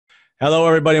Hello,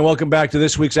 everybody, and welcome back to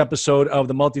this week's episode of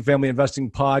the Multifamily Investing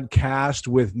Podcast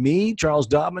with me, Charles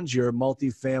Dobbins, your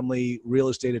multifamily real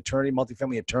estate attorney,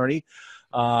 multifamily attorney.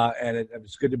 And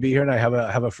it's good to be here. And I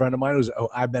have a friend of mine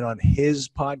I've been on his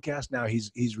podcast. Now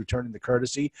he's returning the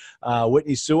courtesy.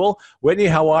 Whitney Sewell. Whitney,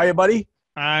 how are you, buddy?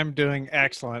 I'm doing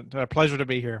excellent. Pleasure to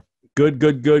be here. Good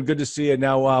to see you.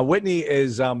 Now, Whitney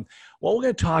is what we're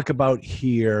going to talk about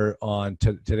here on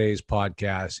today's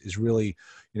podcast is really,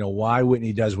 why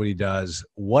Whitney does what he does,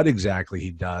 what exactly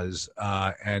he does,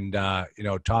 and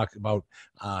talk about,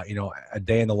 a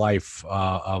day in the life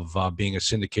of being a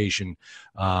syndication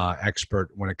expert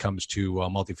when it comes to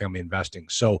multifamily investing.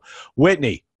 So,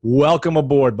 Whitney, welcome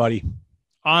aboard, buddy.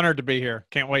 Honored to be here.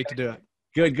 Can't wait to do it.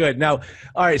 Good. Now,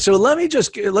 all right. So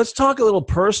let's talk a little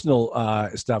personal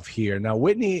stuff here. Now,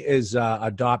 Whitney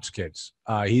adopts kids.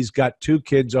 He's got 2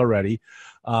 kids already.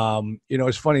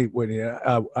 It's funny, Whitney.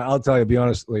 I'll tell you, be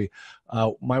honestly,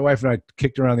 my wife and I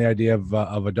kicked around the idea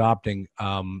of adopting,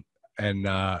 and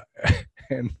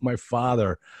my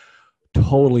father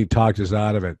totally talked us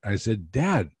out of it. I said,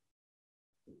 Dad,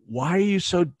 why are you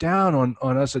so down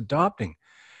on us adopting?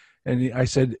 And I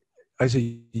said,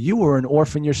 you were an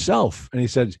orphan yourself. And he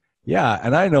said, yeah,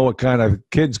 and I know what kind of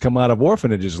kids come out of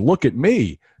orphanages. Look at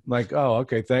me. I'm like, oh,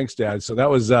 okay, thanks, Dad. So that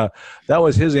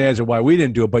was his answer why we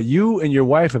didn't do it. But you and your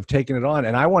wife have taken it on.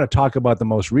 And I want to talk about the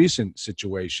most recent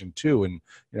situation too, and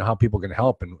how people can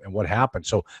help and what happened.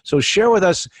 So share with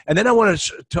us. And then I want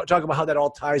to talk about how that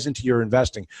all ties into your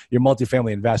investing, your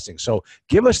multifamily investing. So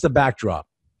give us the backdrop.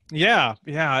 Yeah.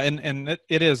 And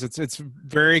it is. It's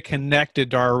very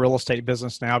connected to our real estate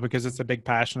business now because it's a big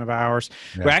passion of ours.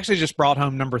 Yeah. We actually just brought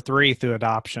home number 3 through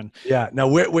adoption. Yeah. Now,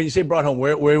 when you say brought home,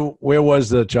 where was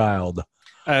the child?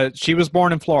 She was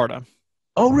born in Florida.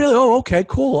 Oh, really? Oh, okay,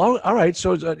 cool. All right.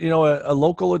 So, a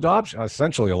local adoption,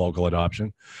 essentially a local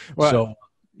adoption. Well, so,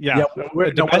 yeah,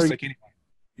 domestic.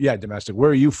 Yeah, domestic. Where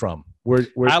are you from? Where?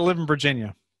 I live in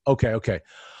Virginia. Okay.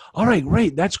 All right,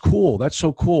 great. That's cool. That's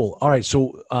so cool. All right,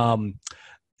 so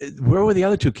where were the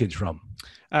other 2 kids from?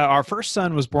 Our first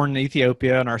son was born in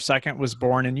Ethiopia, and our second was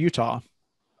born in Utah.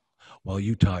 Well,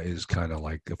 Utah is kind of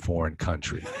like a foreign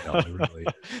country. It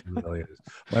really is.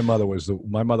 My mother was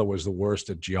the worst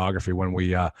at geography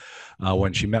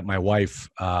when she met my wife.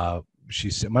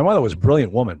 She said my mother was a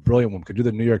brilliant woman, could do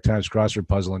the New York Times crossword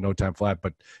puzzle in no time flat,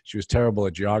 but she was terrible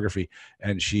at geography,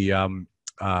 and she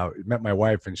met my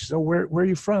wife, and she said, "Oh, where are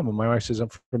you from?" And my wife says, "I'm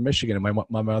from Michigan." And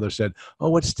my mother said, "Oh,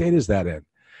 what state is that in?"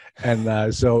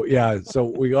 And so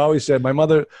we always said my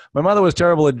mother was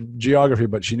terrible at geography,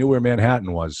 but she knew where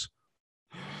Manhattan was.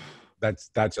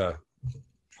 That's a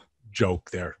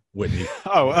joke there, Whitney.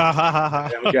 Oh,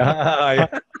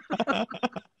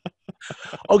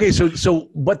 Okay, so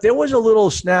but there was a little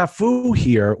snafu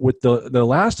here with the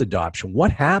last adoption.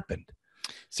 What happened?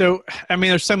 So, I mean,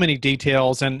 there's so many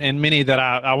details and many that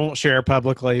I won't share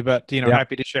publicly, but,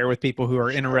 happy to share with people who are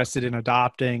interested in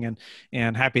adopting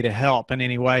and happy to help in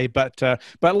any way. But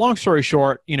long story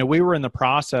short, we were in the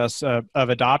process of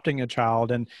adopting a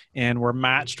child and we're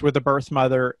matched with a birth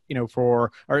mother,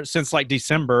 since like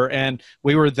December. And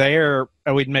we were there.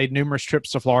 We'd made numerous trips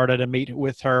to Florida to meet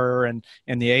with her and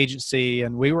the agency.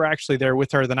 And we were actually there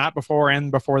with her the night before and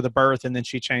before the birth. And then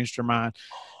she changed her mind.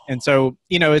 And so,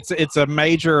 it's a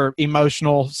major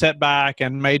emotional setback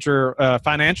and major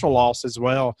financial loss as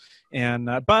well. And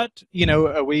but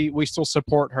we still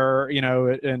support her,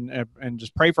 and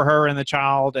just pray for her and the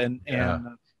child. And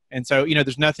so,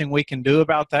 there's nothing we can do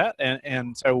about that.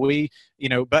 And so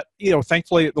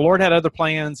thankfully the Lord had other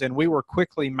plans, and we were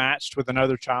quickly matched with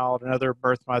another child, another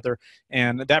birth mother.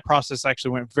 And that process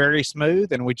actually went very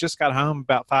smooth. And we just got home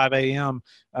about 5 a.m.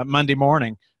 Monday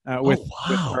morning. With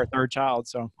our third child.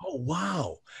 So, oh,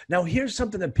 wow. Now here's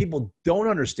something that people don't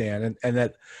understand. And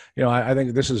that, I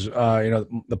think this is,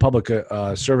 the public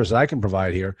service that I can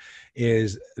provide here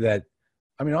is that,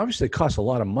 obviously it costs a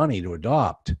lot of money to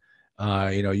adopt.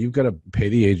 You've got to pay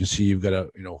the agency, you've got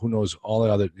to, who knows, all the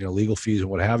other, legal fees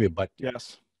and what have you. But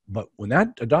yes, but when that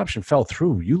adoption fell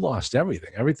through, you lost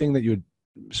everything that you had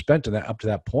spent up to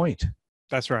that point.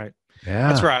 That's right. Yeah.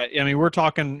 That's right. We're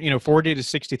talking, 40 to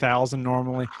 60,000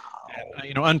 normally.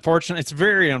 And, unfortunate. It's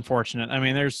very unfortunate.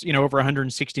 There's, over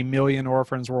 160 million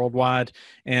orphans worldwide.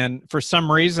 And for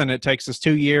some reason, it takes us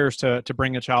 2 years to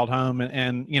bring a child home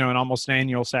and an almost an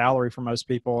annual salary for most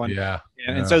people. And,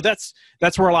 And so that's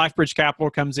where Life Bridge Capital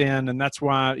comes in, and that's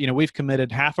why we've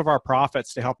committed half of our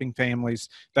profits to helping families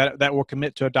that will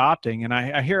commit to adopting. And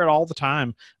I hear it all the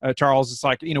time, Charles. It's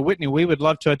like, Whitney, we would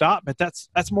love to adopt, but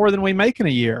that's more than we make in a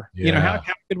year. How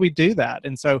could we do that?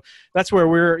 And so that's where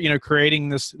we're creating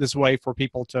this way for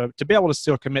people to be able to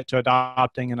still commit to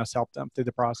adopting, and us help them through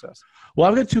the process. Well,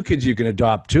 I've got 2 kids you can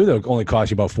adopt too. They'll only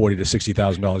cost you about $40,000 to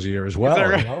 $60,000 a year as well.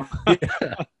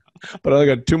 Yeah. But I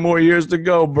got 2 more years to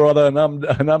go, brother, and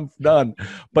I'm done.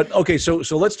 But okay, so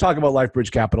let's talk about Life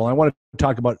Bridge Capital. I want to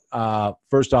talk about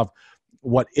first off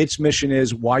what its mission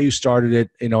is, why you started it,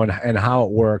 and how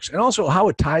it works, and also how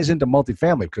it ties into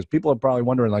multifamily, because people are probably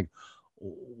wondering, like,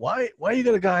 why you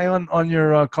got a guy on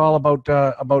your call about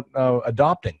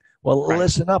adopting? Well,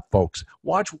 Listen up, folks.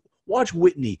 Watch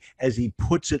Whitney as he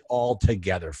puts it all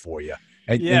together for you.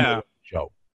 In the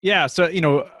show. Yeah. So,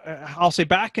 I'll say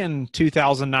back in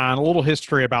 2009, a little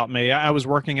history about me. I was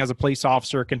working as a police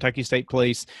officer at Kentucky State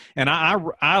Police, and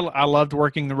I loved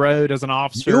working the road as an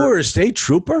officer. You were a state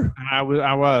trooper? I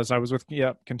was with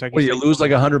Kentucky Well, State. You lose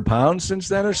like 100 pounds since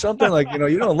then or something? Like,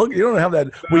 you don't have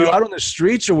that. Were you out on the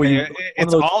streets, or were you?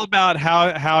 It's all about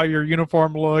how your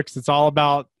uniform looks. It's all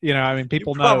about,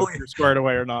 people know if you're squared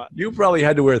away or not. You probably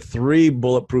had to wear 3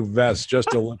 bulletproof vests just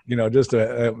to look,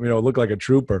 look like a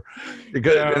trooper.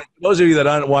 Because those of you that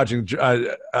aren't watching,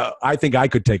 I think I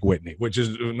could take Whitney, which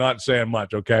is not saying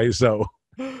much. Okay, so.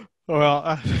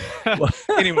 Well,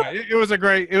 anyway, it was a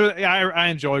great. I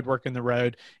enjoyed working the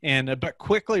road, but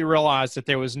quickly realized that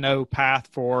there was no path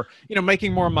for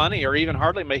making more money or even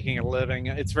hardly making a living.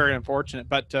 It's very unfortunate,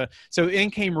 but so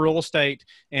in came real estate,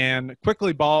 and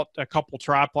quickly bought a couple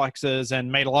triplexes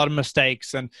and made a lot of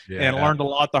mistakes and learned a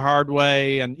lot the hard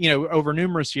way. And over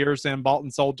numerous years, then bought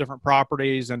and sold different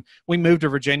properties, and we moved to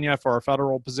Virginia for a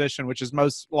federal position, which is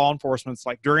most law enforcement's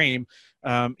like dream,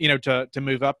 to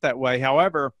move up that way.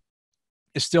 However,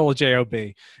 is still a job,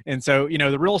 and so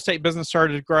the real estate business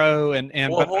started to grow.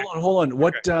 Hold on.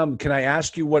 What can I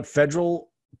ask you? What federal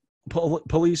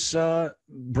police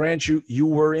branch you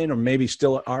were in, or maybe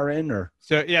still are in, or?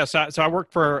 So I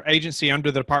worked for agency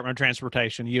under the Department of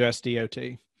Transportation,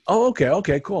 USDOT. Oh,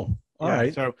 okay, cool. All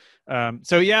right.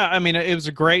 So yeah, I mean, it was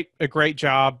a great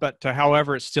job, but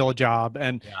however, it's still a job.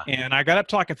 And I got up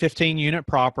to like a 15 unit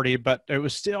property, but it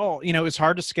was still, it was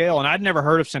hard to scale. And I'd never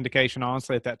heard of syndication,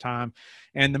 honestly, at that time.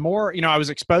 And the more, I was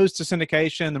exposed to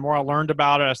syndication, the more I learned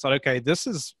about it, I thought, okay, this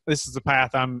is the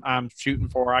path I'm shooting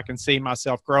for. I can see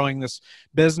myself growing this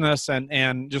business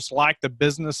and just like the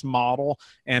business model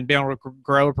and being able to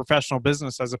grow a professional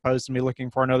business as opposed to me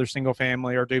looking for another single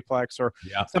family or duplex or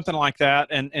something like that.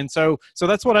 And so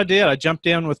that's what I did. I jumped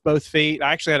in with both feet.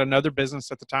 I actually had another business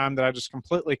at the time that I just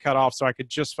completely cut off so I could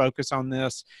just focus on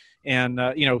this. And,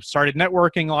 started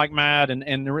networking like mad and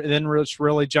then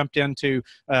really jumped into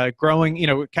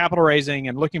growing, capital raising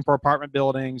and looking for apartment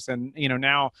buildings. And,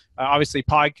 now obviously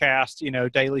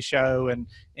podcast, daily show.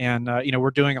 And we're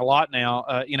doing a lot now,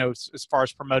 as far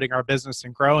as promoting our business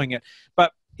and growing it.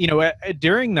 But,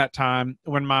 during that time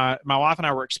when my wife and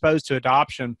I were exposed to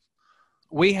adoption,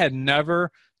 we had never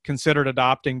considered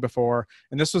adopting before.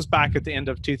 And this was back at the end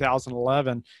of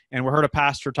 2011. And we heard a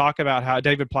pastor talk about how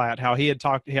David Platt, how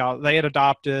they had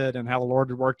adopted and how the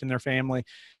Lord had worked in their family.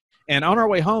 And on our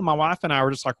way home, my wife and I were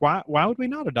just like, why would we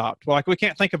not adopt? Well, like, we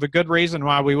can't think of a good reason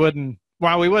why we wouldn't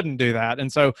do that.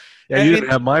 And so, you didn't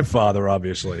have my father,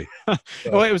 obviously. So.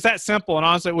 Well, it was that simple. And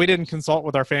honestly, we didn't consult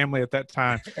with our family at that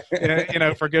time,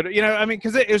 for good,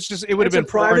 because it would have been a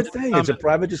private thing. It's a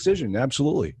private decision.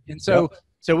 Absolutely. And so,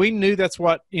 So we knew that's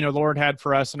what, the Lord had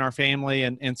for us and our family.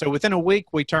 And so within a week,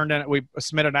 we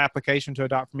submitted an application to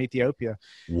adopt from Ethiopia.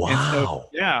 Wow. And so,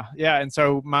 And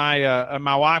so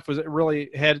my wife was really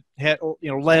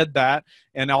led that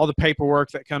and all the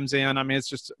paperwork that comes in. I mean, it's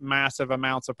just massive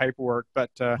amounts of paperwork, but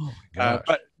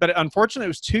unfortunately it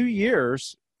was 2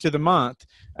 years to the month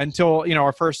until,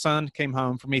 our first son came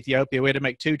home from Ethiopia. We had to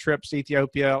make 2 trips to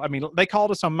Ethiopia. I mean, they called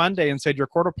us on Monday and said, your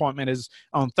court appointment is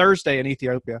on Thursday in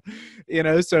Ethiopia.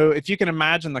 So if you can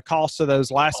imagine the cost of those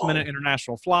last minute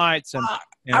international flights. And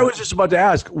I was just about to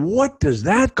ask, what does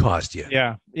that cost you?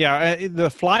 Yeah. The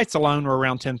flights alone were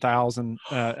around 10,000.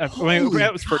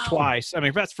 That was for twice. I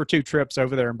mean, that's for 2 trips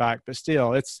over there and back, but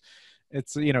still it's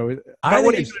what are you going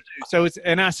to do? So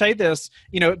and I say this,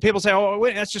 people say, oh,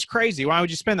 wait, that's just crazy. Why would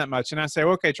you spend that much? And I say,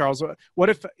 okay, Charles, what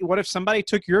if somebody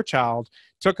took your child,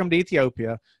 took them to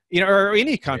Ethiopia, or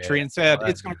any country and said,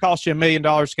 it's going to cost you $1 million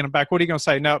to get them back? What are you going to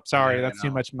say? Nope, sorry, that's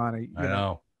too much money. I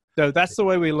know. So that's the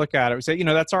way we look at it. We say,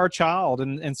 that's our child.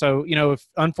 And so, if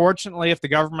unfortunately, if the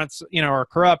governments, are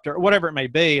corrupt or whatever it may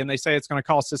be, and they say it's going to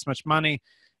cost this much money,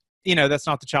 that's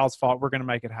not the child's fault. We're going to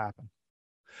make it happen.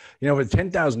 For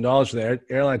 $10,000 for the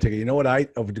airline ticket,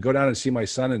 to go down and see my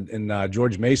son in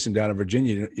George Mason down in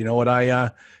Virginia. You know what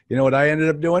I ended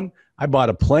up doing? I bought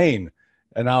a plane,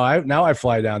 and now I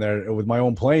fly down there with my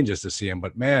own plane just to see him.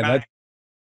 But man,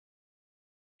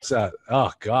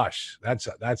 oh gosh, but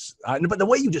the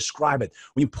way you describe it,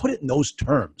 when you put it in those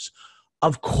terms,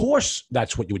 of course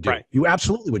that's what you would do. Right. You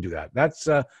absolutely would do that.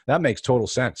 That makes total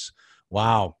sense.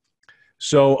 Wow.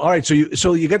 So, all right. So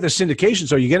you get the syndication.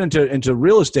 So you get into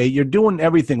real estate. You're doing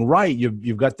everything right.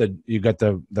 You've got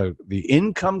the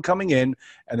income coming in,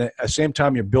 and at the same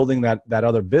time you're building that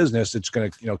other business that's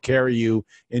going to carry you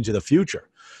into the future.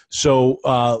 So,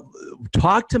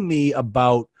 talk to me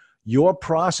about your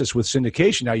process with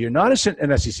syndication. Now, you're not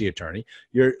an SEC attorney.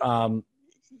 You're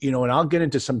and I'll get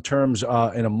into some terms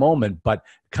in a moment, but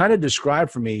kind of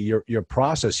describe for me your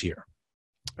process here.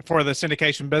 For the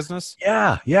syndication business?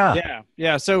 Yeah.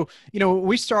 So,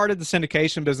 we started the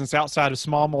syndication business outside of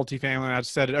small multifamily. And I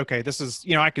said, okay, this is,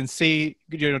 I can see,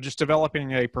 just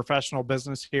developing a professional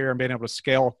business here and being able to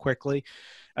scale quickly.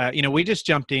 We just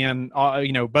jumped in,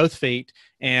 both feet.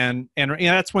 And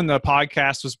that's when the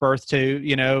podcast was birthed too,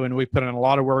 and we put in a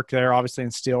lot of work there, obviously,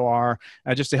 and still are,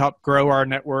 just to help grow our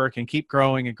network and keep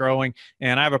growing and growing.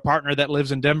 And I have a partner that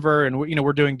lives in Denver, and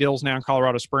we're doing deals now in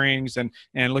Colorado Springs and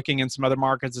looking in some other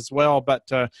markets as well.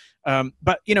 But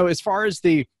as far as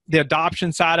the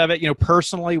adoption side of it,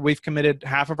 personally, we've committed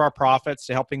half of our profits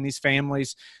to helping these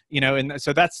families, and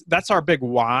so that's our big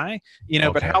why, okay.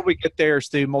 But how we get there is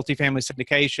through multifamily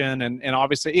syndication, and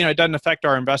obviously, it doesn't affect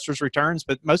our investors' returns,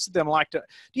 but most of them like to,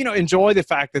 enjoy the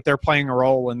fact that they're playing a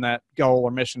role in that goal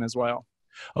or mission as well.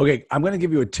 Okay. I'm going to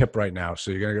give you a tip right now.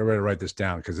 So you're going to get ready to write this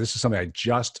down, because this is something I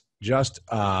just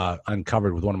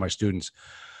uncovered with one of my students,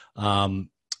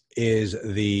 is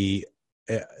the,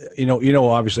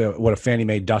 obviously what a Fannie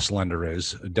Mae DUS lender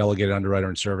is, a delegated underwriter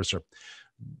and servicer.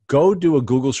 Go do a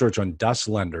Google search on DUS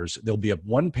lenders. There'll be a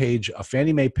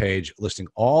Fannie Mae page listing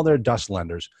all their DUS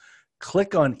lenders.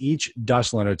 Click on each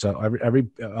DUS lender. It's every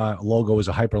logo is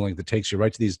a hyperlink that takes you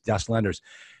right to these DUS lenders.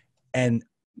 And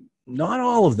not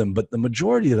all of them, but the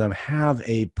majority of them have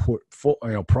a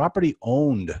property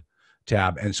owned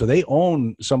tab. And so they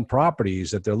own some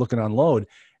properties that they're looking to unload.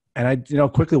 And I,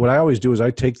 quickly, what I always do is I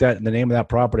take the name of that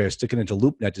property, I stick it into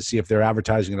LoopNet to see if they're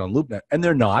advertising it on LoopNet, and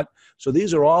they're not. So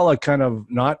these are all kind of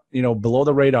not, below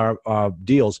the radar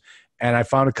deals. And I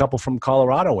found a couple from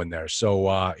Colorado in there. So,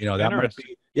 that might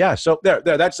be, yeah. So there,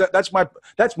 that's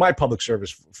my public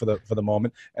service for the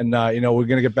moment. And, we're going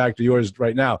to get back to yours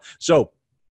right now. So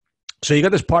you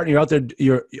got this partner, you're out there,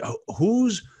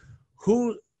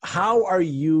 how are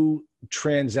you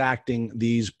transacting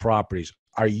these properties?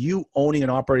 Are you owning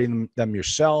and operating them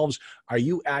yourselves? Are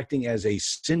you acting as a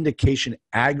syndication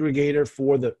aggregator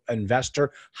for the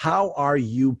investor? How are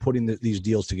you putting these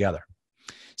deals together?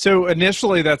 So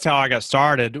initially, that's how I got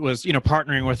started, was,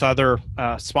 partnering with other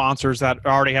sponsors that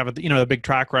already have a big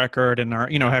track record and are,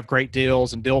 have great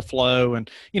deals and deal flow,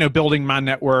 and, building my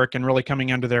network and really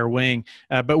coming under their wing.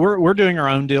 But we're doing our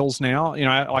own deals now.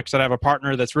 Like I said, I have a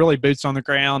partner that's really boots on the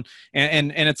ground,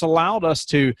 and it's allowed us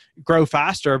to grow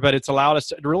faster, but it's allowed us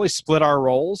to really split our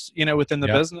roles, within the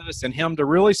business, and him to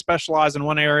really specialize in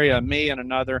one area and me in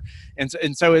another.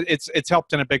 And so it's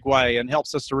helped in a big way, and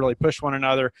helps us to really push one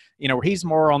another, where he's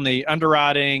more on the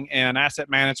underwriting and asset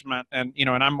management, and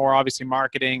and I'm more obviously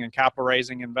marketing and capital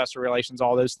raising, investor relations,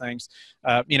 all those things,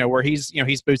 where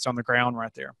he's boots on the ground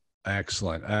right there.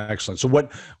 Excellent. So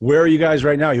where are you guys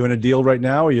right now? Are you in a deal right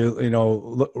now? Are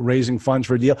you raising funds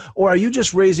for a deal, or are you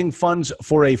just raising funds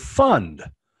for a fund?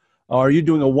 Or are you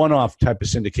doing a one-off type of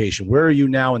syndication? Where are you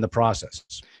now in the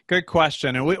process? Good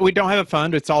question. And we don't have a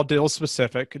fund. It's all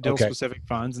deal-specific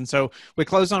funds. And so we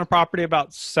closed on a property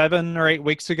about 7 or 8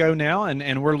 weeks ago now,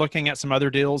 and we're looking at some other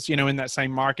deals, in that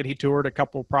same market. He toured a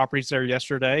couple of properties there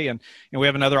yesterday, and we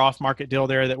have another off-market deal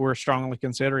there that we're strongly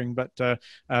considering. But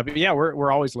yeah,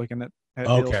 we're always looking at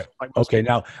deals. Okay.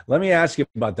 Now, let me ask you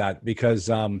about that, because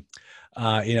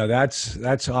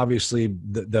that's obviously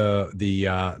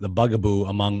the bugaboo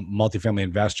among multifamily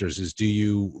investors is, do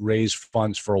you raise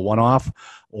funds for a one-off,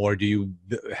 or do you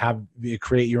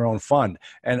create your own fund?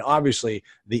 And obviously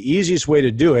the easiest way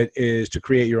to do it is to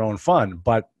create your own fund,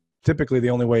 but typically the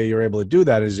only way you're able to do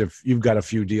that is if you've got a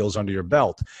few deals under your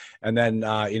belt. And then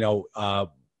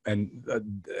and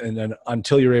then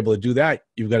until you're able to do that,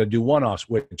 you've got to do one-offs,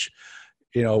 which,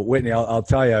 Whitney, I'll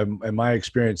tell you, in my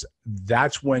experience,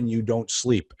 that's when you don't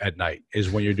sleep at night, is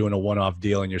when you're doing a one-off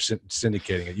deal and you're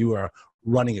syndicating it. You are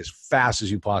running as fast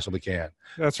as you possibly can.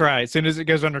 That's right. As soon as it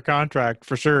goes under contract,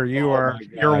 for sure, you're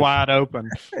wide open.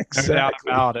 Exactly. No doubt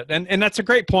about it. And that's a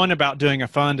great point about doing a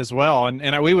fund as well.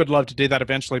 And we would love to do that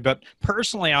eventually. But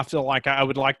personally, I feel like I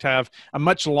would like to have a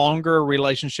much longer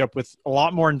relationship with a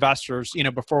lot more investors,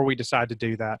 before we decide to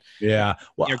do that. Yeah.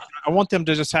 Well, I want them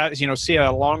to just have, see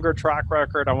a longer track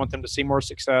record. I want them to see more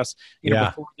success,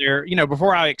 before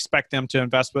before I expect them to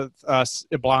invest with us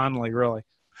blindly, really.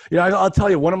 I'll tell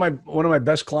you, one of my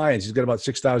best clients, he's got about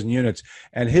 6,000 units,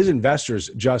 and his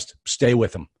investors just stay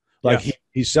with him. Like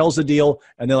he sells the deal,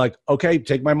 and they're like, "Okay,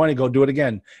 take my money, go do it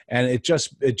again." And it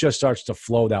just starts to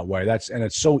flow that way. And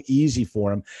it's so easy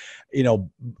for him.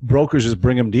 Brokers just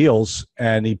bring him deals,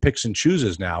 and he picks and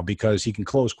chooses now because he can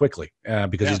close quickly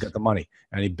because he's got the money,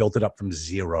 and he built it up from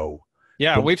zero.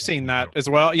 Yeah, we've seen that as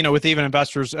well, with even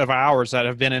investors of ours that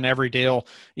have been in every deal,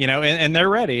 and they're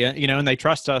ready, and they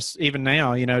trust us even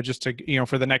now, just to,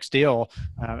 for the next deal.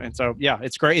 And so, yeah,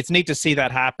 it's great. It's neat to see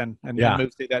that happen and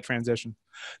move through that transition.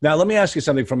 Now, let me ask you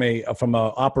something from a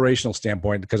operational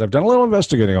standpoint, because I've done a little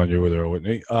investigating on you there,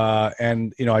 Whitney.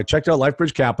 And, I checked out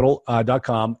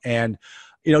lifebridgecapital.com and,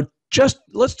 just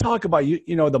let's talk about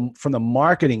from the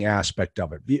marketing aspect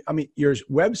of it. I mean, your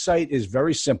website is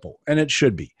very simple, and it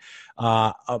should be.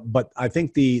 But I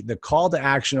think the call to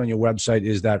action on your website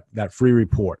is that free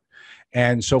report.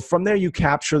 And so from there, you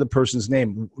capture the person's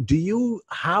name.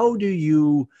 How do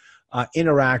you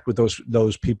interact with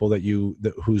those people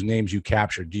whose names you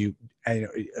capture?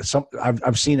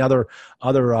 I've seen other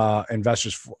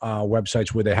investors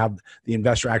websites where they have the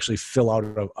investor actually fill out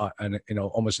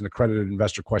almost an accredited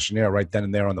investor questionnaire right then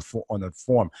and there on the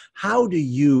form. How do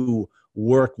you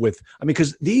work with?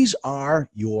 Because these are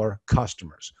your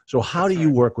customers. So how do you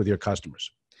work with your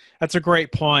customers? That's a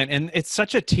great point. And it's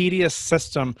such a tedious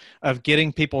system of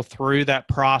getting people through that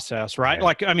process, right?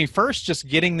 First just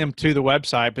getting them to the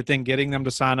website, but then getting them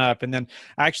to sign up and then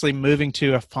actually moving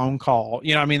to a phone call.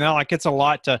 It's a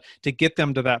lot to get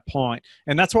them to that point.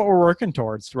 And that's what we're working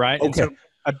towards, right? Okay. And so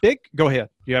go ahead.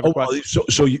 You have a question?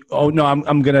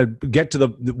 I'm going to get to the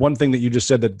one thing that you just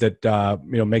said that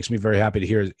makes me very happy to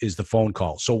hear is the phone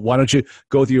call. So why don't you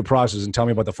go through your process and tell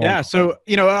me about the phone call? So,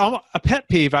 a pet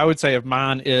peeve I would say of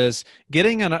mine is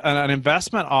getting an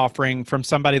investment offering from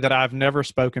somebody that I've never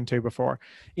spoken to before.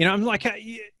 I'm like,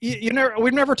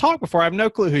 we've never talked before. I have no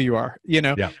clue who you are,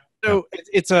 Yeah. So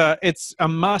it's a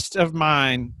must of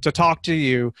mine to talk to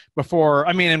you before,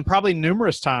 and probably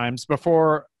numerous times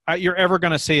before you're ever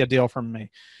going to see a deal from me.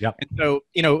 Yep.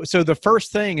 And so the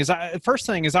first thing is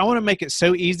I want to make it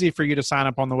so easy for you to sign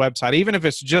up on the website, even if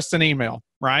it's just an email,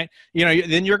 right?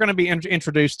 Then you're going to be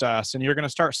introduced to us, and you're going to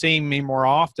start seeing me more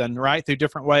often, right? Through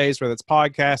different ways, whether it's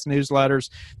podcasts, newsletters,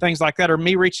 things like that, or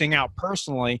me reaching out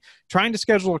personally, trying to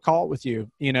schedule a call with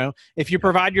you. If you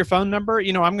provide your phone number,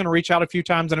 I'm going to reach out a few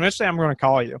times, and eventually I'm going to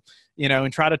call you.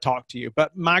 And try to talk to you.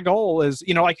 But my goal is,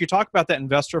 like you talk about that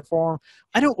investor form,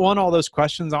 I don't want all those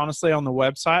questions, honestly, on the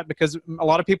website, because a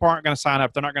lot of people aren't going to sign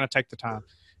up. They're not going to take the time.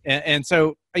 And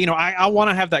so, I want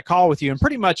to have that call with you. And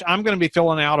pretty much I'm going to be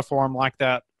filling out a form like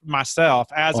that myself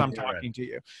as I'm talking to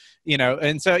you.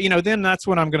 And so, then that's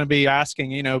when I'm going to be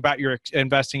asking, about your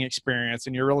investing experience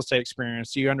and your real estate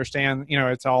experience. Do you understand,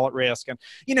 it's all at risk and,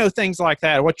 things like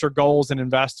that. What's your goals in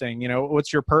investing?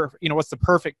 What's what's the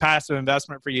perfect passive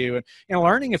investment for you? And,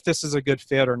 learning if this is a good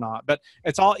fit or not. But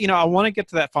it's all, I want to get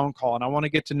to that phone call, and I want to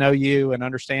get to know you and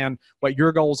understand what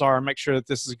your goals are and make sure that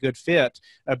this is a good fit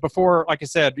before, like I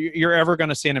said, you're ever going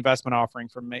to see an investment offering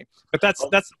from me. But that's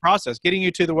the process, getting you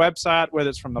to the website, whether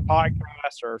it's from the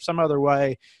podcast or some other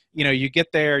way. You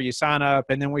get there, you sign up,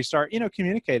 and then we start,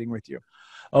 communicating with you.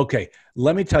 Okay.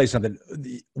 Let me tell you something.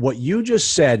 What you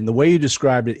just said and the way you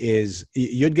described it is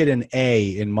you'd get an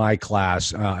A in my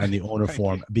class in the owner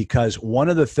form, because one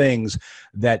of the things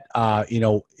that,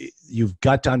 you've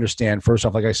got to understand, first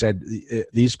off, like I said,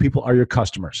 these people are your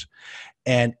customers,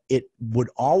 and it would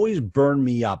always burn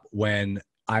me up when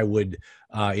I would,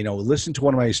 listen to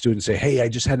one of my students say, "Hey, I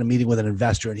just had a meeting with an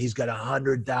investor and he's got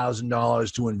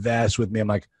 $100,000 to invest with me." I'm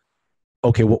like,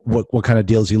 okay, what kind of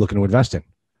deal is he looking to invest in?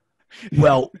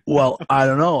 Well, I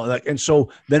don't know. And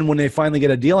so then when they finally get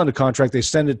a deal under contract, they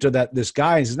send it to this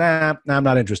guy and says, nah, I'm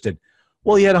not interested.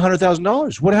 Well, he had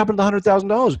 $100,000. What happened to the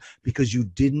 $100,000? Because you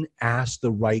didn't ask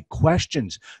the right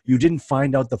questions. You didn't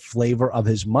find out the flavor of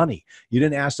his money. You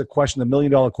didn't ask the $1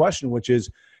 million question, which is,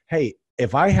 hey,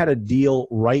 if I had a deal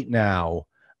right now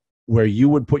where you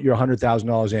would put your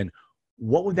 $100,000 in,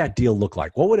 what would that deal look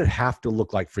like? What would it have to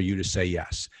look like for you to say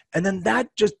yes? And then that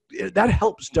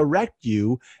helps direct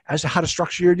you as to how to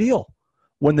structure your deal.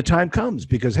 when the time comes,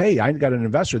 because, hey, I got an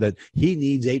investor that he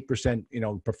needs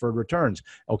 8%, preferred returns.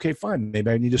 Okay, fine.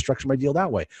 Maybe I need to structure my deal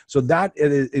that way. So that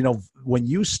is, when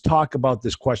you talk about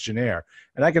this questionnaire,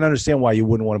 and I can understand why you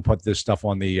wouldn't want to put this stuff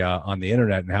on the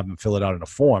internet and have them fill it out in a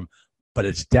form, but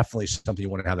it's definitely something you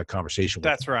want to have a conversation with.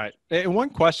 That's right. And one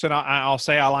question I'll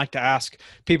say I like to ask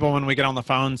people when we get on the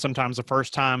phone, sometimes the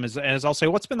first time, is I'll say,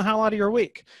 what's been the highlight of your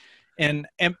week? And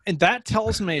that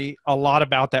tells me a lot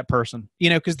about that person,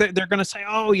 because they're going to say,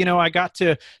 oh, I got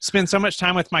to spend so much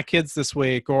time with my kids this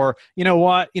week, or,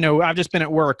 I've just been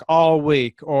at work all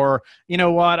week, or,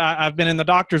 I've been in the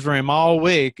doctor's room all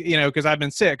week, because I've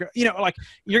been sick. Like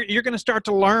you're going to start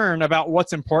to learn about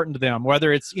what's important to them,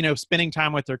 whether it's, spending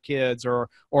time with their kids, or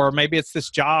maybe it's this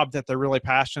job that they're really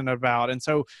passionate about. And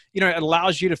so, it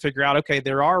allows you to figure out, okay,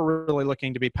 they are really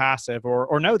looking to be passive,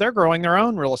 or no, they're growing their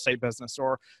own real estate business,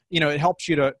 or, it helps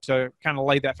you to kind of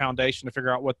lay that foundation to figure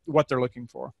out what they're looking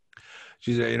for.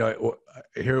 She's, I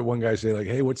hear one guy say, like,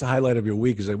 hey, what's the highlight of your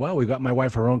week? He's like, well, we got my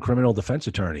wife her own criminal defense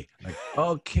attorney. Like,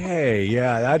 okay,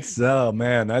 yeah, oh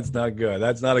man, that's not good.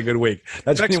 That's not a good week.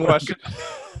 That's next question.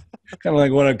 Kind of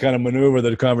like want to kind of maneuver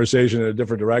the conversation in a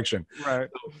different direction. Right.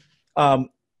 All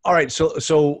right.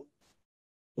 So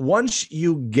once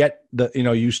you get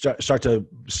you start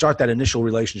that initial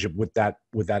relationship with that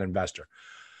investor,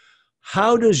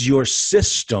 how does your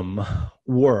system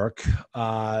work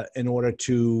in order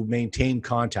to maintain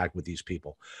contact with these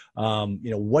people?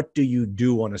 What do you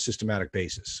do on a systematic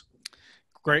basis?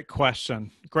 Great question.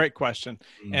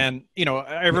 And,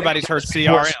 everybody's heard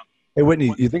CRM. Hey,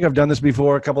 Whitney, you think I've done this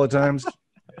before a couple of times?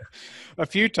 A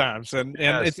few times. And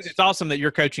Yes. it's awesome that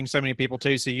you're coaching so many people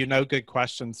too. So, good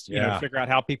questions, figure out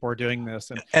how people are doing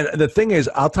this. And the thing is,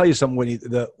 I'll tell you something, Whitney,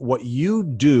 what you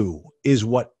do is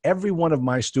what every one of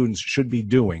my students should be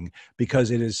doing,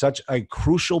 because it is such a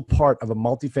crucial part of a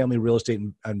multifamily real estate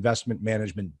investment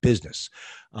management business.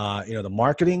 The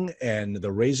marketing and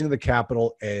the raising of the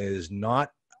capital is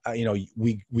not,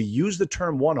 we use the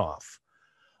term one-off,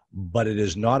 but it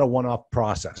is not a one-off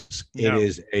process. No. It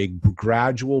is a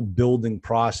gradual building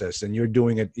process, and you're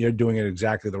doing it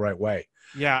exactly the right way.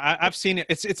 Yeah, I've seen it.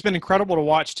 It's been incredible to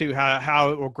watch too,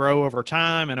 how it will grow over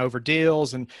time and over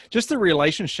deals, and just the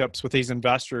relationships with these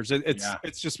investors.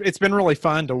 It's been really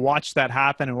fun to watch that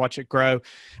happen and watch it grow.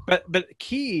 But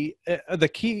the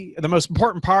most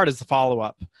important part is the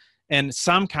follow-up. And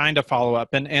some kind of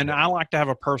follow-up. And I like to have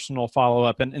a personal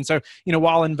follow-up. And so,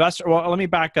 let me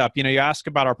back up. You ask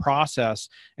about our process.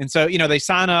 And so, they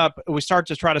sign up, we start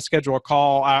to try to schedule a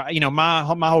call.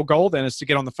 My whole goal then is to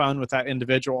get on the phone with that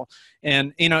individual.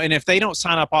 And, and if they don't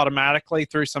sign up automatically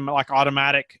through some like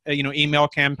automatic, email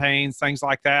campaigns, things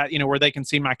like that, where they can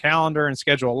see my calendar and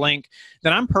schedule a link,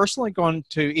 then I'm personally going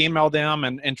to email them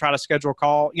and try to schedule a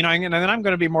call, and then I'm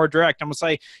going to be more direct. I'm going to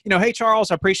say, hey,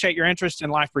 Charles, I appreciate your interest in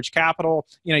Life Bridge Capital.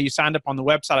 You signed up on the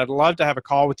website. I'd love to have a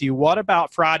call with you. What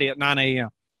about Friday at 9 a.m.?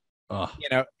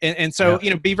 So,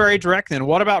 be very direct then.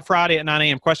 What about Friday at 9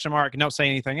 a.m.? ? And don't say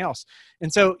anything else.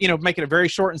 And so, make it very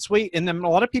short and sweet. And then a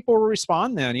lot of people will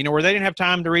respond then, where they didn't have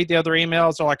time to read the other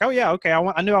emails. They're like, oh yeah, okay.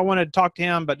 I knew I wanted to talk to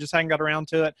him, but just hadn't got around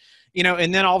to it.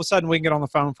 And then all of a sudden we can get on the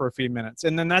phone for a few minutes.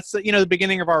 And then that's the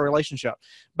beginning of our relationship.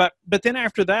 But then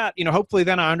after that, hopefully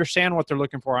then I understand what they're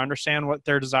looking for. I understand what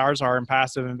their desires are in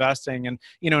passive investing. And,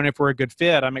 and if we're a good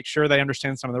fit, I make sure they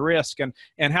understand some of the risk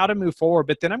and how to move forward.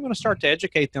 But then I'm going to start to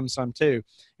educate them some too.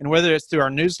 And whether it's through our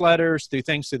newsletters,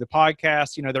 through the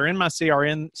podcast, they're in my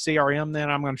CRM, then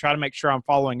I'm going to try to make sure I'm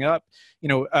following up,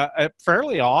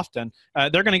 fairly often.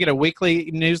 They're going to get a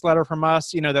weekly newsletter from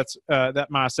us, that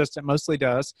my assistant mostly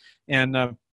does.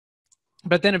 And,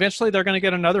 but then eventually they're going to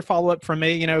get another follow-up from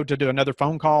me, to do another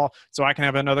phone call so I can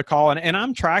have another call. And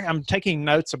I'm taking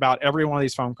notes about every one of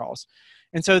these phone calls.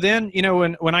 And so then,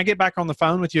 when I get back on the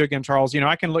phone with you again, Charles,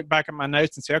 I can look back at my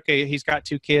notes and say, okay, he's got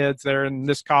 2 kids, they're in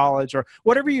this college, or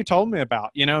whatever you told me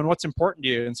about, and what's important to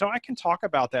you. And so I can talk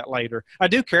about that later. I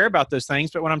do care about those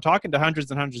things, but when I'm talking to hundreds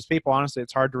and hundreds of people, honestly,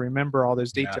 it's hard to remember all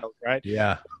those details, right?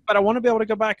 Yeah. But I want to be able to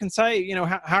go back and say,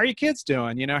 how are your kids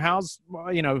doing? How's,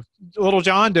 little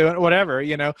John doing, whatever,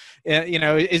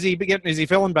 is he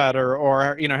feeling better?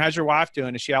 Or, how's your wife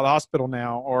doing? Is she out of the hospital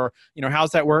now? Or,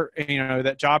 how's that work,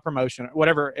 that job promotion,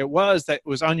 whatever it was that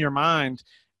was on your mind.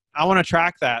 I want to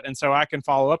track that. And so I can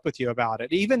follow up with you about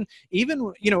it. Even,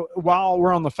 while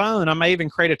we're on the phone, I may even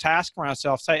create a task for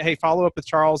myself, say, hey, follow up with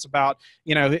Charles about,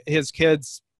 his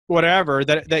kids, whatever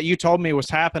that you told me was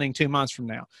happening 2 months from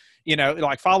now.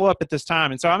 like follow up at this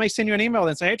time. And so I may send you an email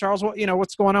and say, hey, Charles,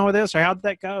 what's going on with this? Or how did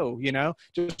that go?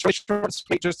 Just short and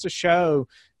sweet, just to show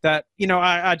that,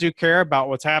 I do care about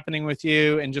what's happening with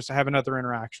you and just to have another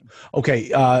interaction.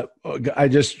 Okay. I've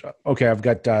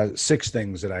got 6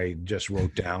 things that I just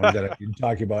wrote down that I've been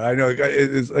talking about. I know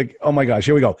it's like, oh my gosh,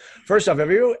 here we go. First off,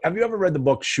 have you ever read the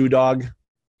book Shoe Dog?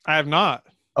 I have not.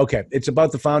 Okay. It's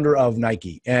about the founder of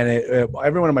Nike, and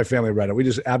everyone in my family read it. We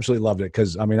just absolutely loved it.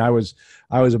 Cause I mean, I was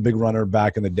a big runner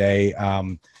back in the day.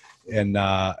 I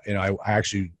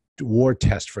actually wore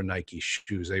test for Nike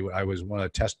shoes. I was one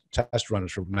of the test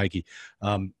runners for Nike.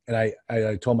 And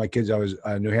I told my kids I was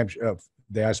New Hampshire.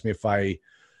 They asked me if I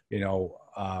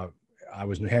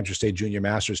was New Hampshire State Junior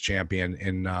Masters champion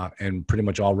in pretty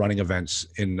much all running events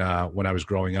when I was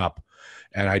growing up.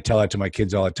 And I tell that to my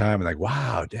kids all the time. And like,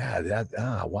 wow, Dad,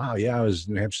 wow. Yeah, I was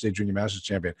New Hampshire State Junior Masters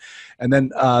champion. And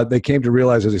then they came to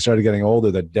realize as they started getting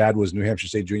older that Dad was New Hampshire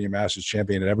State Junior Masters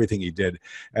champion at everything he did.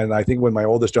 And I think when my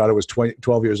oldest daughter was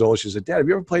 12 years old, she said, Dad, have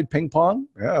you ever played ping pong?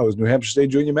 Yeah, I was New Hampshire State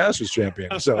Junior Masters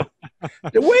champion. So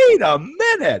wait a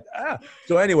minute.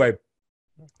 So anyway,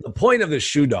 the point of the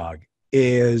Shoe Dog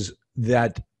is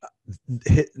that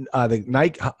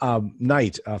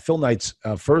Phil Knight's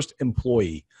first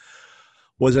employee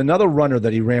was another runner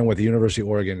that he ran with the University of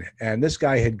Oregon. And this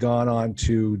guy had gone on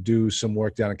to do some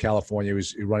work down in California. He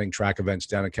was running track events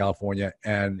down in California,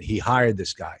 and he hired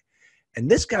this guy.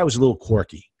 And this guy was a little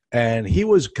quirky, and he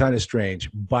was kind of strange,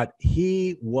 but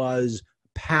he was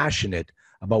passionate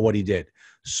about what he did.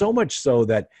 So much so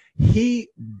that he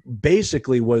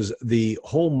basically was the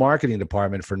whole marketing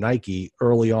department for Nike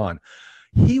early on.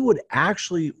 He would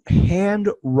actually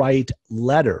handwrite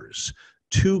letters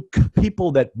to people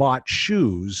that bought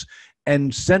shoes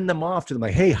and send them off to them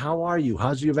like, hey, how are you?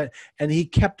 How's your event? And he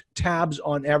kept tabs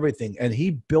on everything. And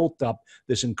he built up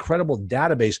this incredible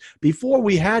database before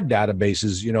we had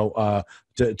databases,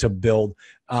 to build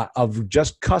of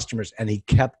just customers. And he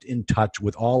kept in touch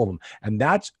with all of them. And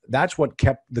that's what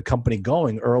kept the company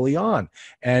going early on.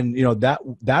 And,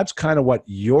 that's kind of what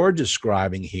you're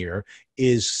describing here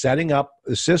is setting up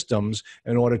the systems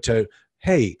in order to,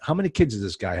 hey, how many kids does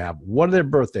this guy have? What are their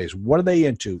birthdays? What are they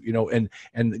into?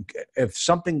 And if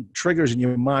something triggers in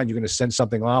your mind, you're going to send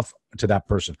something off to that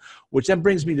person, which then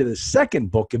brings me to the second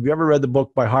book. Have you ever read the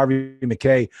book by Harvey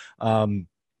McKay,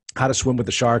 How to Swim with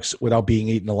the Sharks Without Being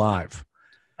Eaten Alive?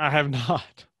 I have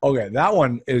not. Okay, that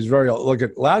one is look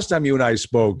at last time you and I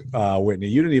spoke, Whitney,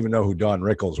 you didn't even know who Don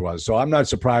Rickles was. So I'm not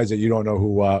surprised that you don't know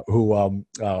who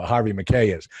Harvey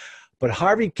McKay is. But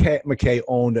Harvey McKay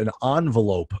owned an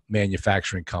envelope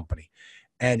manufacturing company,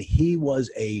 and he was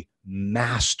a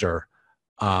master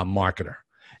marketer.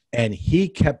 And he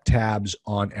kept tabs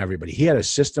on everybody. He had a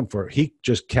system he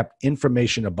just kept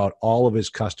information about all of his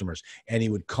customers. And he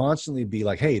would constantly be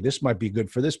like, hey, this might be good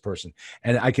for this person.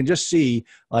 And I can just see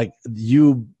like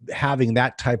you having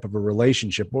that type of a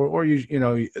relationship or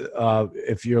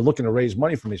if you're looking to raise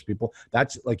money from these people,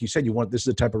 that's like you said, this is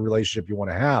the type of relationship you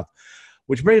want to have.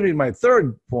 Which brings me to my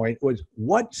third point was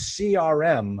what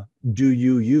CRM do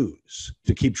you use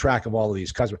to keep track of all of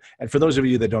these customers? And for those of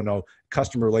you that don't know,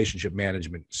 customer relationship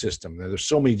management system, there's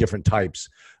so many different types.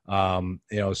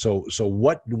 So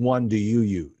what one do you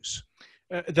use?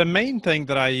 The main thing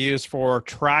that I use for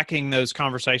tracking those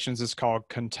conversations is called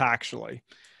Contactually.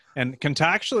 And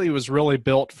Contactually was really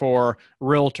built for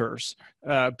realtors,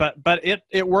 but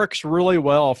it works really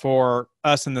well for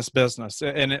us in this business.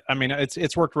 And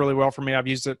it's worked really well for me. I've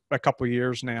used it a couple of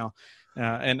years now,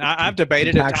 and I've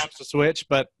debated at times to switch,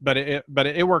 but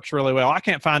it works really well. I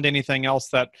can't find anything else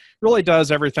that really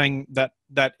does everything that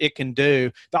it can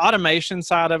do. The automation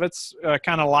side of it's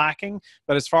kind of lacking,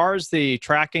 but as far as the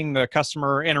tracking the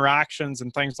customer interactions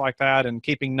and things like that, and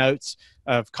keeping notes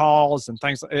of calls and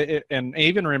things, and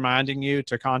even reminding you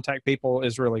to contact people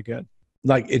is really good.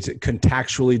 Like it's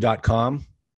contactually.com.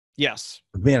 Yes.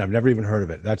 Man, I've never even heard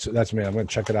of it. That's me. I'm going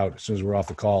to check it out as soon as we're off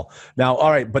the call. Now, all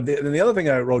right. But the other thing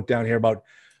I wrote down here about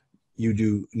you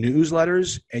do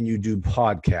newsletters and you do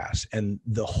podcasts, and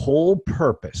the whole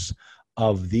purpose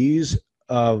of these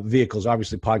vehicles,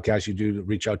 obviously podcasts you do to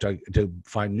reach out to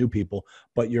find new people,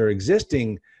 but your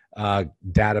existing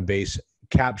database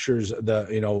captures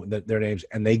their names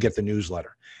and they get the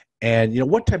newsletter. And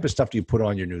what type of stuff do you put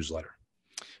on your newsletter?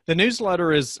 The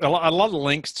newsletter is a lot of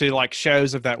links to like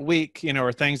shows of that week,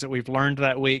 or things that we've learned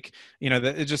that week, that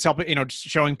it just help, just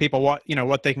showing people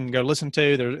what they can go listen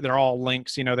to. They're all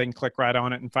links, they can click right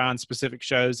on it and find specific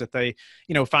shows that they,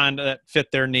 find that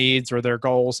fit their needs or their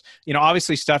goals.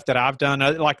 Obviously stuff that I've done,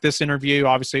 like this interview,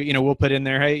 obviously, we'll put in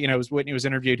there, hey, as Whitney was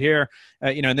interviewed here,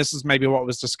 and this is maybe what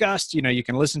was discussed, you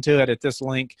can listen to it at this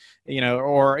link,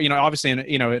 or, obviously,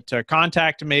 to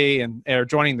contact me or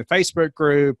joining the Facebook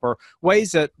group, or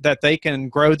ways that they can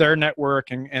grow their network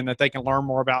and that they can learn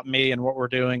more about me and what we're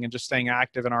doing and just staying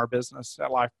active in our business at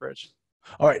Life Bridge.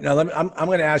 All right. Now, I'm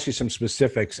going to ask you some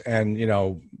specifics and,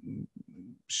 you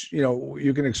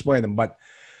can explain them, but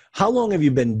how long have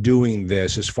you been doing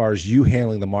this as far as you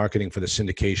handling the marketing for the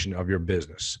syndication of your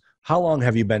business? How long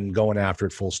have you been going after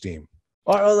it full steam?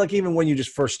 Or like even when you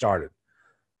just first started?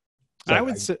 I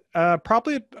would say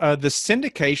probably the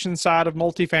syndication side of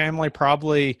multifamily,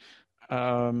 probably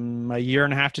a year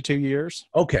and a half to 2 years.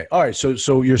 Okay. All right.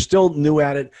 So you're still new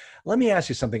at it. Let me ask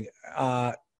you something.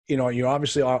 You're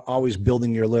obviously always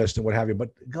building your list and what have you, but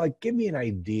like, give me an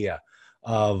idea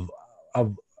of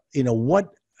what,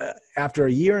 after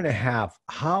a year and a half,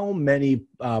 how many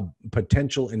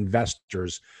potential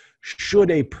investors should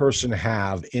a person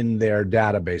have in their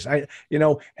database?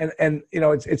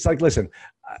 It's like, listen,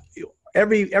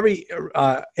 every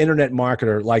internet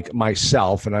marketer like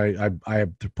myself, and I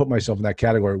have to put myself in that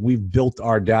category, we've built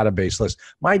our database list.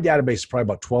 My database is probably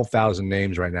about 12,000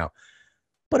 names right now,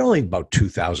 but only about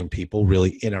 2,000 people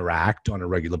really interact on a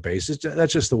regular basis.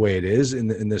 That's just the way it is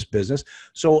in this business.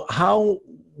 So how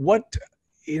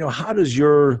does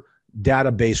your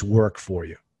database work for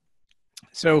you?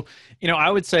 So, I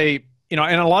would say, and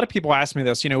a lot of people ask me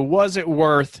this, was it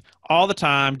worth all the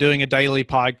time doing a daily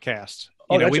podcast?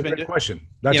 That's a great question.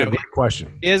 That's a great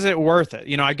question. Is it worth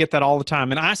it? I get that all the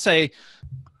time. And I say,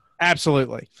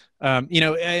 absolutely.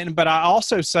 But I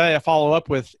also say, I follow up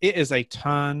with, it is a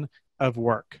ton of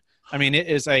work. I mean, it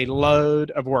is a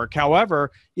load of work. However,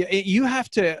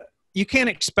 you can't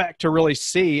expect to really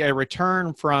see a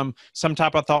return from some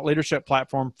type of thought leadership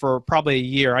platform for probably a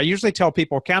year. I usually tell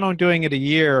people, count on doing it a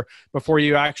year before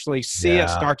you actually see it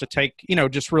start to take,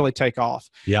 just really take off.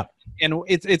 Yeah. And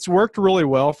it's worked really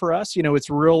well for us.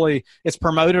 It's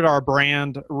promoted our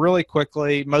brand really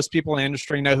quickly. Most people in the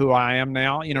industry know who I am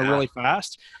now, really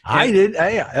fast. I did.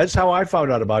 Hey, that's how I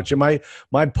found out about you. My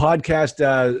podcast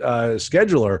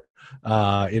scheduler,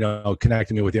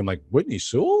 connected me with you. I'm like, Whitney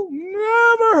Sewell?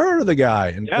 Never heard of the guy.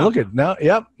 And look at now.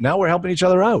 Yep. Now we're helping each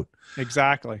other out.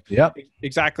 Exactly. Yep.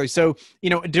 Exactly. So,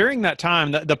 during that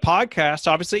time, the podcast,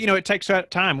 obviously, it takes that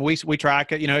time. We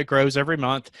track it, it grows every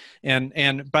month.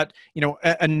 But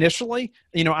initially,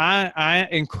 I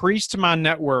increased my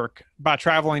network by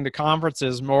traveling to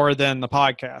conferences more than the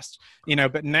podcast,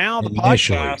 but now the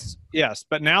podcast, yes,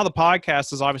 but now the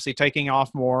podcast is obviously taking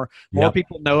off more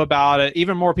people know about it.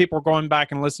 Even more people are going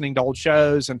back and listening to old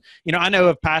shows. And, I know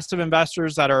of passive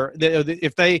investors that are,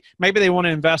 if maybe they want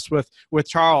to invest with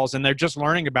Charles and they're just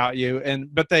learning about you,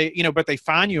 but they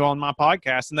find you on my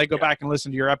podcast and they go back and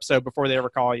listen to your episode before they ever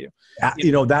call you.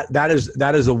 That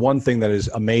is the one thing that is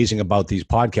amazing about these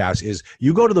podcasts is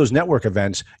you go to those network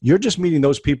events, you're just meeting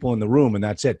those people in the room and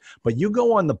that's it. But you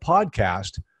go on the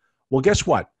podcast, well, guess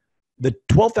what? The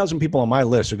 12,000 people on my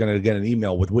list are going to get an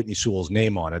email with Whitney Sewell's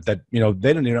name on it that, they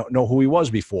didn't even know who he was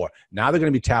before. Now they're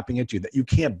going to be tapping into you. That you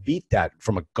can't beat that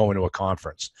from going to a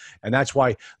conference. And that's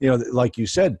why, like you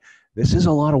said, this is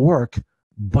a lot of work,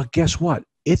 but guess what?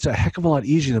 It's a heck of a lot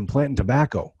easier than planting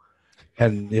tobacco.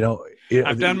 And,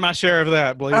 I've done my share of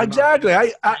that. Exactly.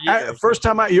 First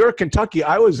time you're in Kentucky,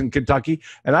 I was in Kentucky,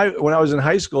 and when I was in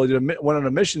high school, went on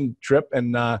a mission trip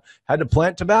and had to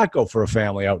plant tobacco for a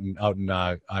family out in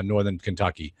northern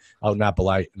Kentucky, out in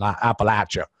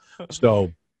Appalachia.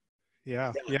 So.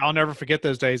 Yeah. I'll never forget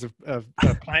those days of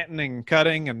planting and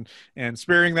cutting and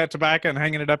spearing that tobacco and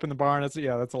hanging it up in the barn. That's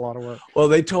a lot of work. Well,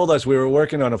 they told us we were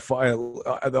working on a farm.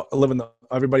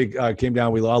 Everybody came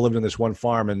down. We all lived in this one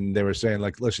farm, and they were saying,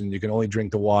 like, listen, you can only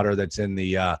drink the water that's in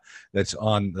that's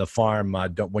on the farm.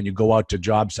 When you go out to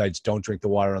job sites, don't drink the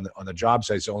water on the job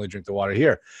sites. Only drink the water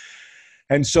here.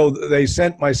 And so they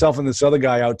sent myself and this other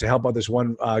guy out to help out this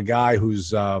one guy whose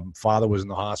father was in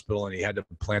the hospital and he had to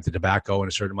plant the tobacco in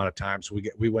a certain amount of time. So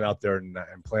we went out there and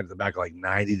planted tobacco like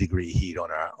 90-degree heat on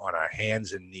our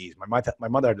hands and knees. My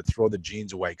mother had to throw the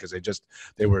jeans away because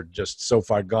they were just so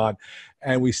far gone.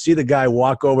 And we see the guy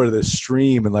walk over to the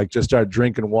stream and like just start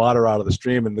drinking water out of the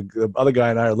stream. And the other guy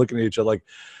and I are looking at each other like,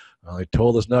 well, they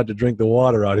told us not to drink the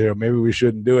water out here. Maybe we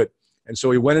shouldn't do it. And so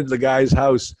we went into the guy's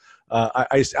house. I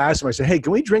asked him, I said, hey,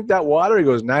 can we drink that water? He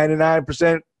goes,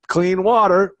 99% clean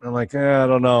water. I'm like, I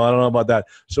don't know. I don't know about that.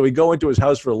 So we go into his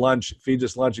house for lunch, feeds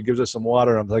us lunch, and gives us some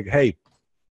water. I'm like, hey,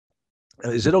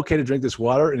 is it okay to drink this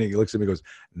water? And he looks at me and goes,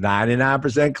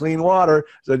 99% clean water.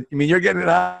 So, I mean, you're getting it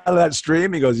out of that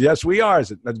stream? He goes, yes, we are. I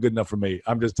said, that's good enough for me.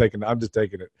 I'm just taking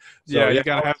it. So, yeah, you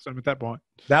got to have some at that point.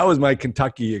 That was my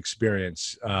Kentucky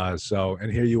experience.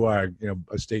 And here you are,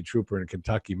 a state trooper in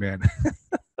Kentucky, man.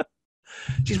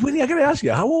 Geez, Whitney, I got to ask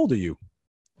you, how old are you?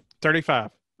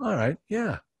 35. All right.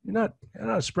 Yeah. You're not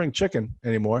a spring chicken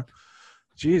anymore.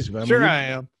 Jeez, man. Sure, I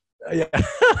am. Yeah.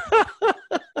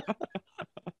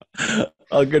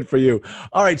 Oh, good for you.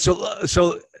 All right.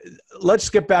 So let's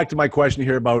get back to my question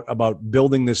here about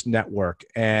building this network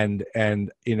and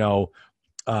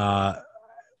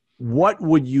what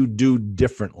would you do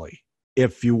differently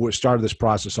if you started this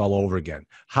process all over again?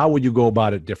 How would you go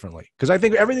about it differently? Because I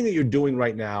think everything that you're doing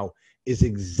right now is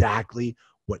exactly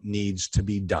what needs to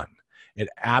be done. It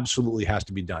absolutely has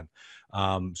to be done.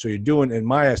 So you're doing, in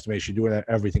my estimation, you're doing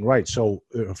everything right. So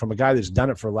from a guy that's done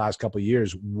it for the last couple of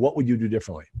years, what would you do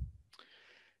differently?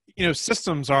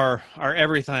 Systems are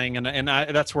everything, and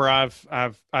that's where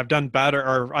I've done better,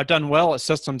 or I've done well at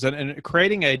systems, and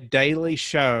creating a daily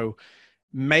show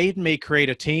made me create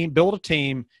a team, build a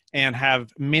team, and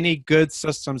have many good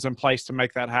systems in place to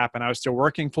make that happen. I was still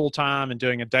working full time and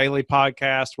doing a daily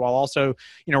podcast while also,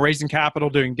 raising capital,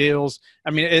 doing deals.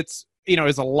 I mean, it's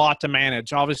a lot to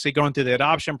manage. Obviously, going through the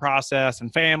adoption process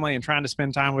and family and trying to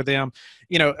spend time with them.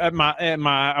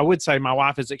 I would say my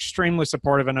wife is extremely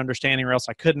supportive and understanding, or else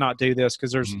I could not do this,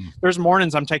 because there's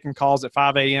mornings I'm taking calls at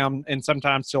 5 a.m. and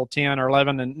sometimes till 10 or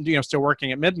 11, and still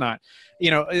working at midnight.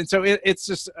 And so it's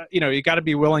just you got to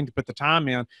be willing to put the time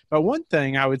in. But one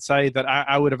thing I would say that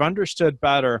I would have understood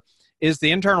better is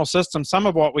the internal system. Some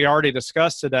of what we already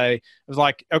discussed today was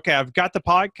like, okay, I've got the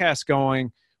podcast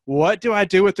going. What do I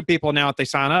do with the people now that they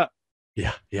sign up?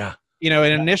 Yeah. Yeah.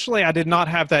 And initially I did not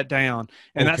have that down,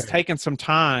 and that's taken some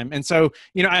time. And so,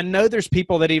 I know there's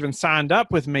people that even signed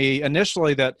up with me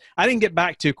initially that I didn't get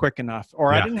back to quick enough,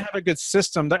 or I didn't have a good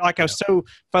system that, I was so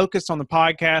focused on the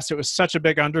podcast. It was such a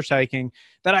big undertaking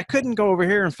that I couldn't go over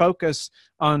here and focus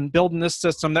on building this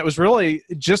system that was really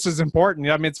just as important.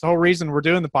 I mean, it's the whole reason we're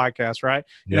doing the podcast, right?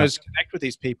 Is to connect with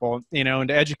these people, and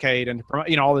to educate and to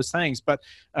promote, all those things. But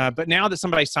now that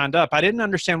somebody signed up, I didn't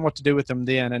understand what to do with them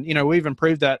then. And, we've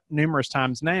improved that numerous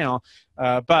times now.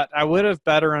 But I would have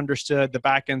better understood the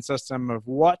back end system of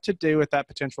what to do with that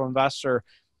potential investor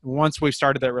once we've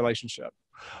started that relationship.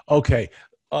 Okay.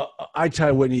 I tell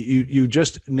you, Whitney, you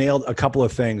just nailed a couple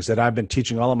of things that I've been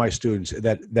teaching all of my students,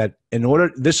 that in order,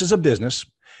 this is a business,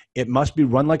 it must be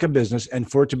run like a business,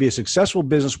 and for it to be a successful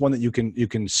business, one that you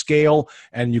can scale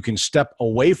and you can step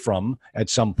away from at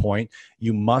some point,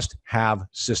 you must have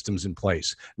systems in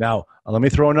place. Now, let me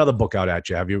throw another book out at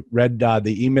you. Have you read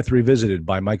The E-Myth Revisited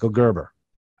by Michael Gerber?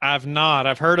 I've not.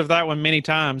 I've heard of that one many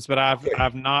times, but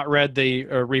I've not read the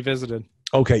Revisited.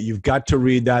 Okay, you've got to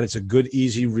read that. It's a good,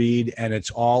 easy read, and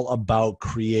it's all about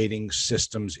creating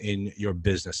systems in your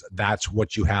business. That's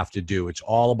what you have to do. It's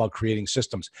all about creating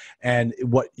systems. And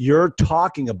what you're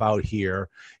talking about here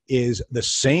is the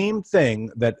same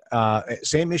thing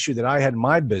same issue that I had in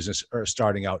my business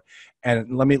starting out.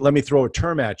 And let me throw a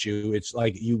term at you. It's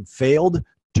like you failed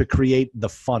to create the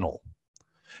funnel.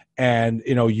 And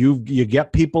you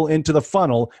get people into the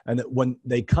funnel, and when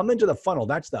they come into the funnel,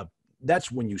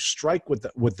 that's when you strike with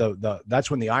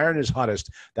that's when the iron is hottest.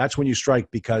 That's when you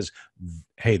strike, because,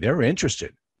 hey, they're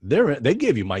interested. They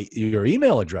give you their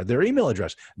email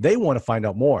address. They want to find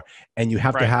out more. And you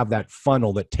have to have that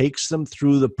funnel that takes them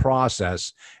through the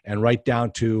process and right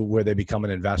down to where they become an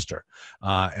investor.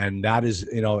 And that is,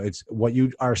 it's what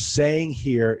you are saying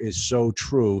here is so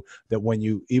true, that when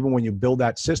you build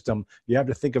that system, you have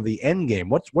to think of the end game.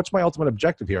 What's my ultimate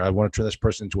objective here? I want to turn this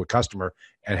person into a customer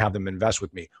and have them invest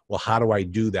with me. Well, how do I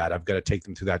do that? I've got to take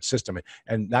them through that system.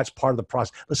 And that's part of the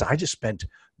process. Listen, I just spent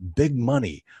big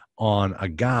money on a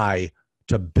guy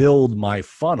to build my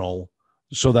funnel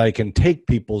so that I can take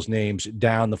people's names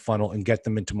down the funnel and get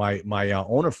them into my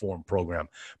owner forum program.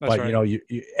 That's but right.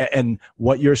 And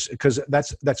what because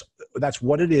that's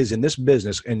what it is in this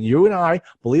business. And you and I,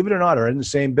 believe it or not, are in the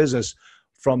same business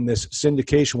from this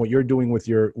syndication. What you're doing with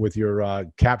your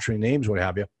capturing names, what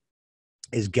have you,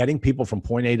 is getting people from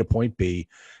point A to point B,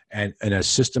 and in a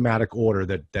systematic order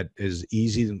that is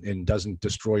easy and doesn't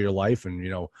destroy your life. And,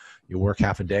 you work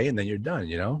half a day and then you're done,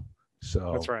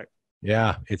 So that's right.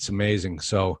 Yeah, it's amazing.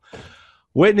 So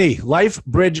Whitney,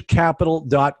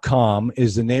 lifebridgecapital.com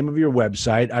is the name of your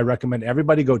website. I recommend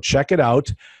everybody go check it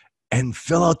out. and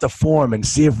fill out the form and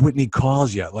see if Whitney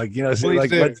calls you. Like, you know, Please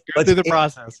do. let's Go through the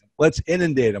process. Let's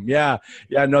inundate them. Yeah.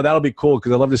 Yeah. No, that'll be cool.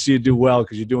 Cause I love to see you do well,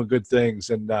 cause you're doing good things.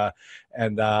 And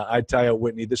I tell you,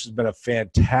 Whitney, this has been a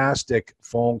fantastic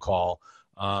phone call.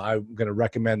 I'm going to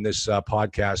recommend this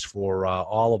podcast for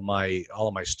all of my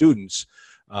students,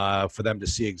 for them to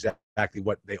see exactly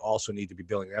what they also need to be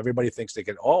building. Everybody thinks they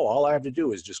can, all I have to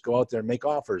do is just go out there and make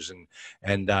offers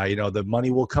and you know, the money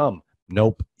will come.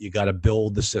 Nope. You got to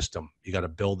build the system. You got to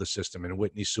build the system. And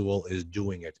Whitney Sewell is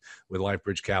doing it with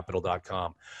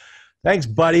lifebridgecapital.com. Thanks,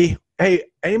 buddy. Hey,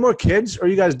 any more kids or are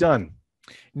you guys done?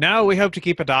 No, we hope to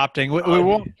keep adopting. We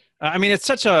won't. I mean, it's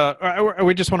such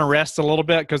we just want to rest a little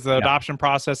bit because the adoption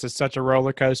process is such a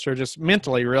roller coaster, just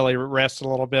mentally really rest a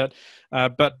little bit.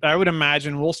 But I would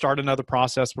imagine we'll start another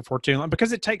process before too long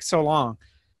because it takes so long.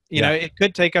 You know, it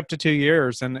could take up to 2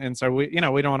 years. And so we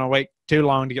don't want to wait too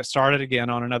long to get started again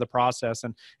on another process.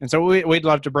 And so we'd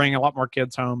love to bring a lot more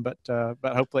kids home, but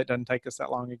hopefully it doesn't take us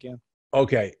that long again.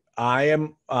 Okay. I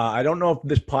don't know if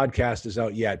this podcast is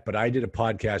out yet, but I did a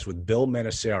podcast with Bill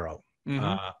Menacero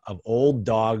of Old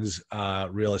Dogs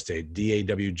Real Estate,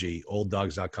 DAWG,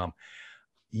 olddogs.com.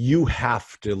 You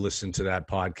have to listen to that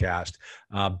podcast.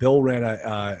 Bill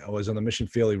was on the mission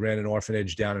field. He ran an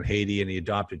orphanage down in Haiti, and he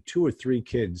adopted 2 or 3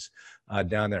 kids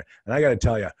down there. And I got to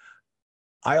tell you,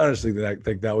 I honestly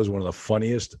think that was one of the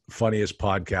funniest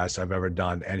podcasts I've ever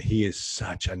done. And he is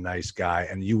such a nice guy,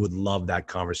 and you would love that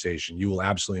conversation. You will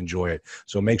absolutely enjoy it.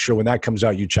 So make sure when that comes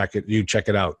out, you check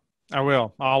it out. I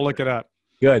will. I'll look it up.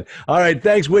 Good. All right.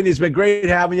 Thanks, Whitney. It's been great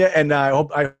having you. And I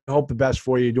hope the best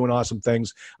for you. You're doing awesome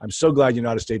things. I'm so glad you're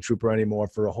not a state trooper anymore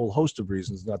for a whole host of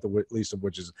reasons, not the least of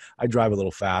which is I drive a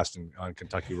little fast on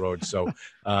Kentucky roads. So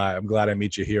I'm glad I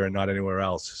meet you here and not anywhere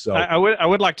else. So I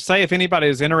would like to say, if anybody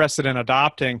is interested in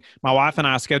adopting, my wife and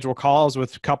I schedule calls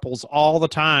with couples all the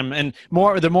time. And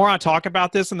the more I talk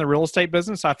about this in the real estate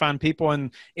business, I find people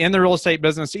in the real estate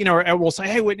business, you know, will say,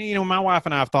 hey, Whitney, you know, my wife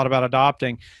and I have thought about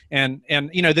adopting. And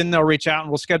you know, then they'll reach out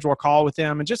and we'll schedule a call with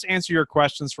them and just answer your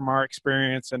questions from our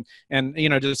experience and you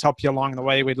know, just help you along the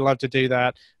way. We'd love to do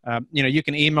that. You know, you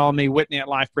can email me, Whitney at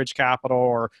Life Bridge Capital,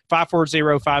 or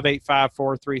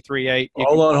 540-585-4338.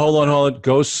 Hold on.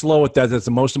 Go slow with that. That's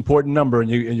the most important number, and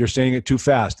you're saying it too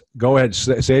fast. Go ahead.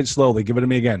 Say it slowly. Give it to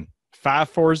me again.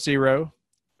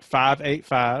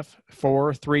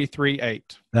 540-585-4338.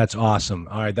 That's awesome.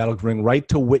 All right. That'll bring right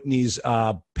to Whitney's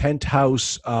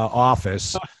penthouse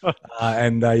office.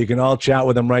 And you can all chat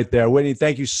with him right there. Whitney,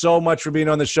 thank you so much for being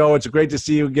on the show. It's great to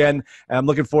see you again. And I'm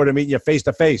looking forward to meeting you face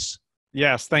to face.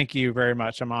 Yes. Thank you very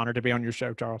much. I'm honored to be on your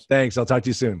show, Charles. Thanks. I'll talk to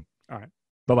you soon. All right.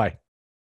 Bye-bye.